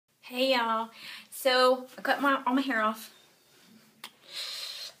Hey y'all. So I cut all my hair off.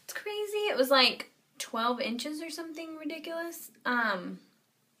 It's crazy. It was like 12 inches or something ridiculous.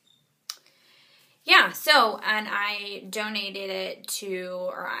 Yeah, so, and I donated it to,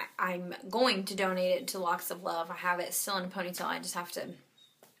 or I'm going to donate it to Locks of Love. I have it still in a ponytail. I just have to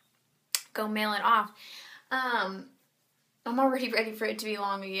go mail it off. I'm already ready for it to be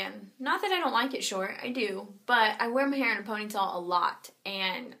long again. Not that I don't like it short, I do, but I wear my hair in a ponytail a lot,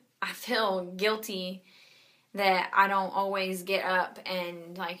 and I feel guilty that I don't always get up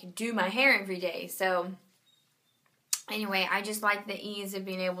and like do my hair every day. So anyway, I just like the ease of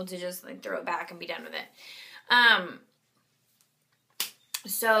being able to just like throw it back and be done with it.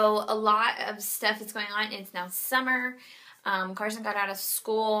 So a lot of stuff is going on. It's now summer. Carson got out of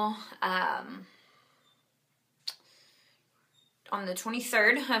school on the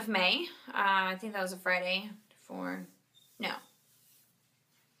 23rd of May. I think that was a Friday.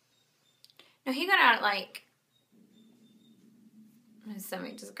 No, he got out at like, my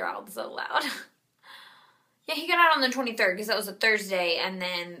stomach just growled so loud. Yeah, he got out on the 23rd because that was a Thursday, and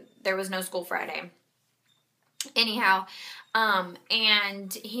then there was no school Friday. Anyhow,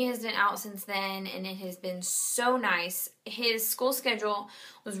 and he has been out since then, and it has been so nice. His school schedule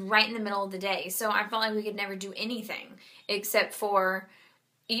was right in the middle of the day, so I felt like we could never do anything except for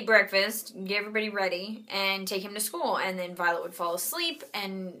eat breakfast, get everybody ready, and take him to school. And then Violet would fall asleep,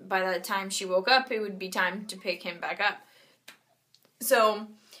 and by the time she woke up, it would be time to pick him back up. So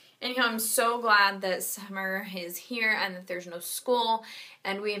anyhow, I'm so glad that summer is here and that there's no school,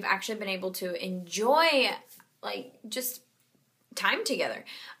 and we've actually been able to enjoy like just time together.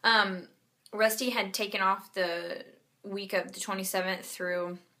 Rusty had taken off the week of the 27th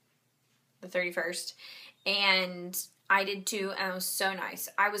through the 31st, and I did too, and it was so nice.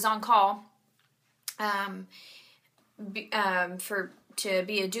 I was on call to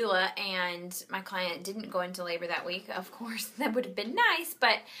be a doula, and my client didn't go into labor that week. Of course, that would have been nice,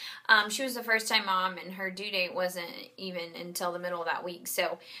 but she was a first-time mom, and her due date wasn't even until the middle of that week.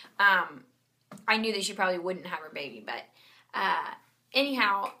 So I knew that she probably wouldn't have her baby, but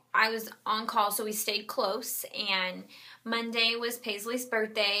anyhow, I was on call, so we stayed close, and Monday was Paisley's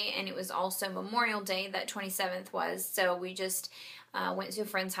birthday, and it was also Memorial Day, that 27th was, so we just went to a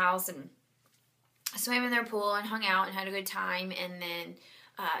friend's house and swam in their pool and hung out and had a good time. And then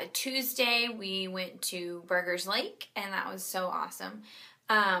Tuesday we went to Burgers Lake, and that was so awesome.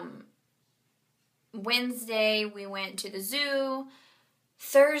 Wednesday we went to the zoo.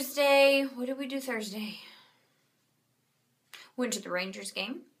 Thursday, what did we do Thursday? Went to the Rangers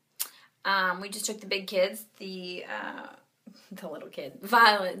game. We just took the big kids. The little kid,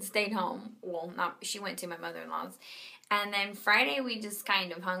 Violet, stayed home. Well, she went to my mother-in-law's. And then Friday we just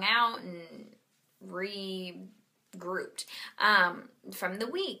kind of hung out and regrouped from the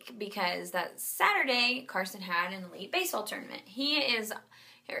week, because that Saturday Carson had an elite baseball tournament.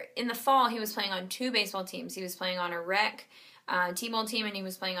 In the fall, he was playing on 2 baseball teams. He was playing on a rec t-ball team, and he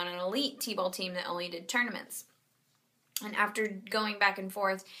was playing on an elite t-ball team that only did tournaments. And after going back and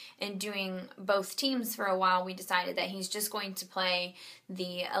forth and doing both teams for a while, we decided that he's just going to play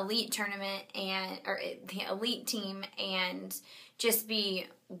the elite tournament or the elite team and just be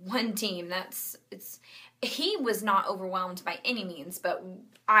one team. He was not overwhelmed by any means, but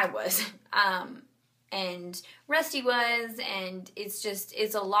I was. And Rusty was, and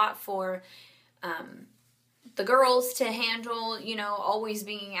it's a lot for the girls to handle, always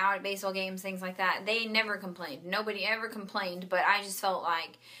being out at baseball games, things like that. They never complained. Nobody ever complained, but I just felt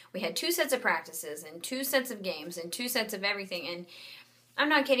like we had 2 sets of practices and 2 sets of games and 2 sets of everything. And I'm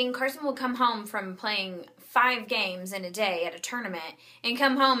not kidding. Carson will come home from playing 5 games in a day at a tournament and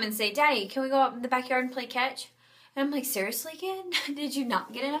come home and say, "Daddy, can we go out in the backyard and play catch?" And I'm like, "Seriously, kid? Did you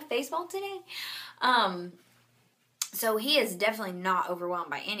not get enough baseball today?" So he is definitely not overwhelmed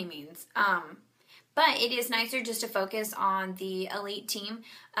by any means. But it is nicer just to focus on the elite team.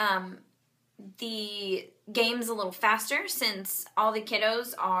 The game's a little faster since all the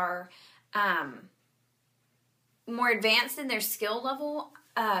kiddos are more advanced in their skill level.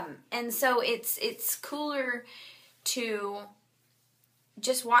 And so it's cooler to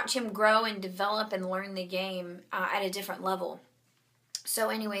just watch him grow and develop and learn the game at a different level. So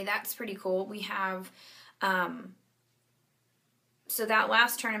anyway, that's pretty cool. We have... So that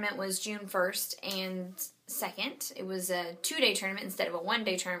last tournament was June 1st and 2nd. It was a 2-day tournament instead of a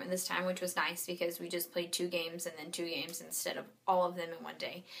 1-day tournament this time, which was nice because we just played 2 games and then 2 games instead of all of them in 1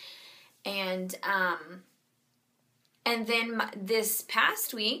 day. And then this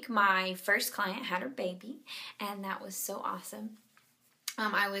past week, my first client had her baby, and that was so awesome.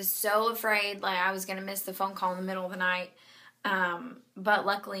 I was so afraid like I was going to miss the phone call in the middle of the night. But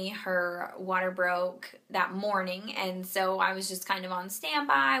luckily her water broke that morning, and so I was just kind of on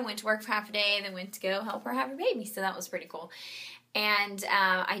standby, went to work for half a day, then went to go help her have her baby, so that was pretty cool. And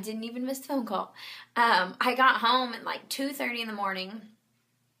I didn't even miss the phone call. I got home at like 2:30 in the morning,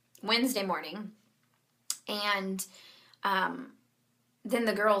 Wednesday morning, and then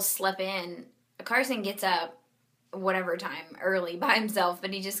the girls slept in. Carson gets up whatever time early by himself,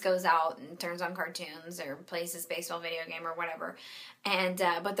 but he just goes out and turns on cartoons or plays his baseball video game or whatever. And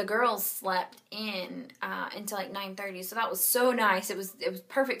but the girls slept in until like 9:30, so that was so nice. It was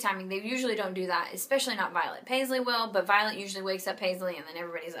perfect timing. They usually don't do that, especially not Violet. Paisley will, but Violet usually wakes up Paisley and then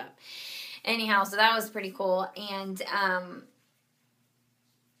everybody's up. Anyhow, so that was pretty cool. And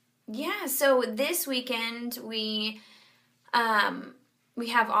yeah, so this weekend we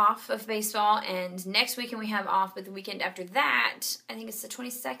have off of baseball, and next weekend we have off, but the weekend after that, I think it's the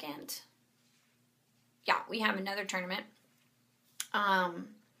 22nd. Yeah, we have another tournament. And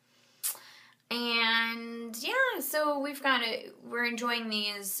yeah, so we're enjoying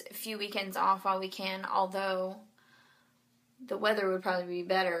these few weekends off while we can, although the weather would probably be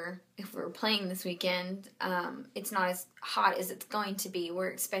better if we were playing this weekend. It's not as hot as it's going to be. We're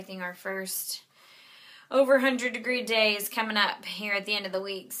expecting our first over 100-degree days coming up here at the end of the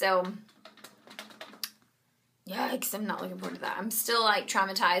week. So, yikes, I'm not looking forward to that. I'm still, like,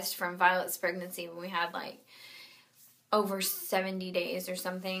 traumatized from Violet's pregnancy when we had, like, over 70 days or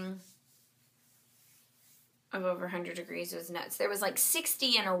something of over 100 degrees. It was nuts. There was, like,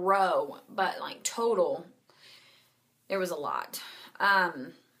 60 in a row, but, like, total, there was a lot.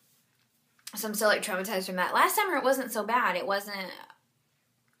 So I'm still, like, traumatized from that. Last summer, it wasn't so bad. It wasn't...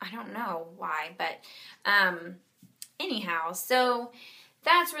 I don't know why, but anyhow, so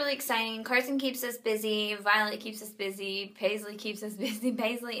that's really exciting. Carson keeps us busy. Violet keeps us busy. Paisley keeps us busy.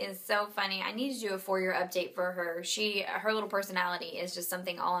 Paisley is so funny. I need to do a 4-year update for her. Her little personality is just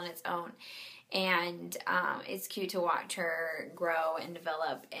something all on its own, and it's cute to watch her grow and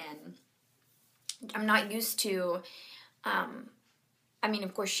develop, and I'm not used to... I mean,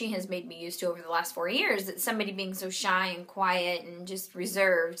 of course, she has made me used to over the last 4 years that somebody being so shy and quiet and just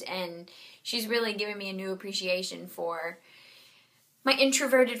reserved, and she's really given me a new appreciation for my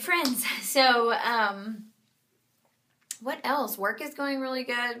introverted friends. So, what else? Work is going really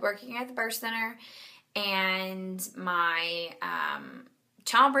good, working at the birth center, and my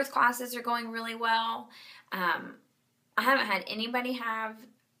childbirth classes are going really well. I haven't had anybody have,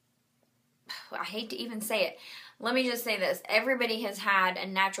 I hate to even say it, let me just say this. Everybody has had a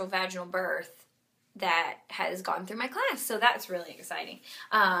natural vaginal birth that has gone through my class. So that's really exciting.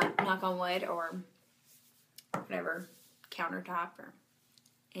 Knock on wood or whatever, countertop or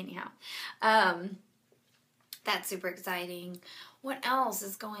anyhow. That's super exciting. What else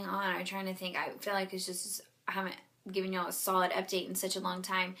is going on? I'm trying to think. I feel like it's just, I haven't given y'all a solid update in such a long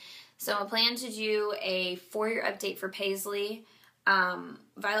time. So I plan to do a 4-year update for Paisley.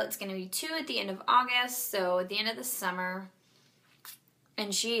 Violet's going to be 2 at the end of August, so at the end of the summer,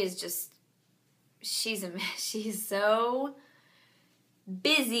 and she is just, she's so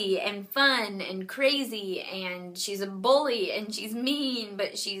busy and fun and crazy, and she's a bully, and she's mean,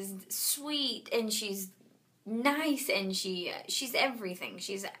 but she's sweet, and she's nice, and she's everything.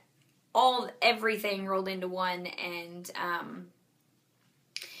 She's everything rolled into one, and,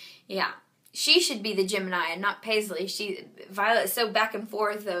 yeah. She should be the Gemini and not Paisley. Violet's so back and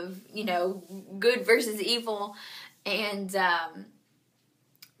forth of, good versus evil. And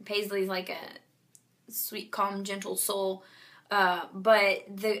Paisley's like a sweet, calm, gentle soul. But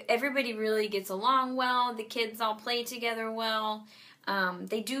everybody really gets along well. The kids all play together well.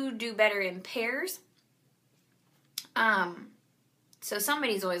 They do better in pairs. So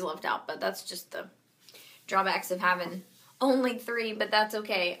somebody's always left out, but that's just the drawbacks of having... only 3, but that's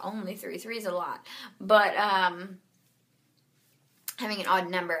okay. Only 3. 3 is a lot. But having an odd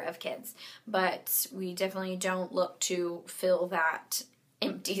number of kids. But we definitely don't look to fill that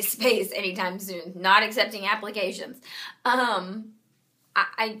empty space anytime soon. Not accepting applications.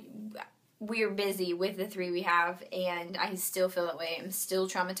 We're busy with the 3 we have, and I still feel that way. I'm still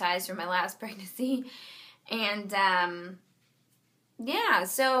traumatized from my last pregnancy. And yeah,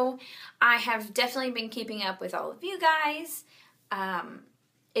 so I have definitely been keeping up with all of you guys.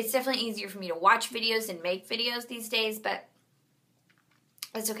 It's definitely easier for me to watch videos and make videos these days, but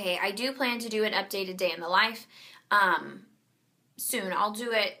it's okay. I do plan to do an updated day in the life soon. I'll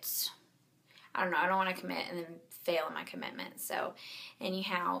do it, I don't know, I don't want to commit and then fail in my commitment. So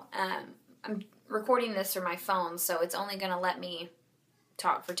anyhow, I'm recording this from my phone, so it's only going to let me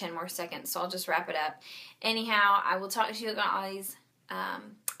talk for 10 more seconds, so I'll just wrap it up. Anyhow, I will talk to you guys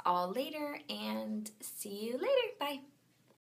all later, and see you later. Bye.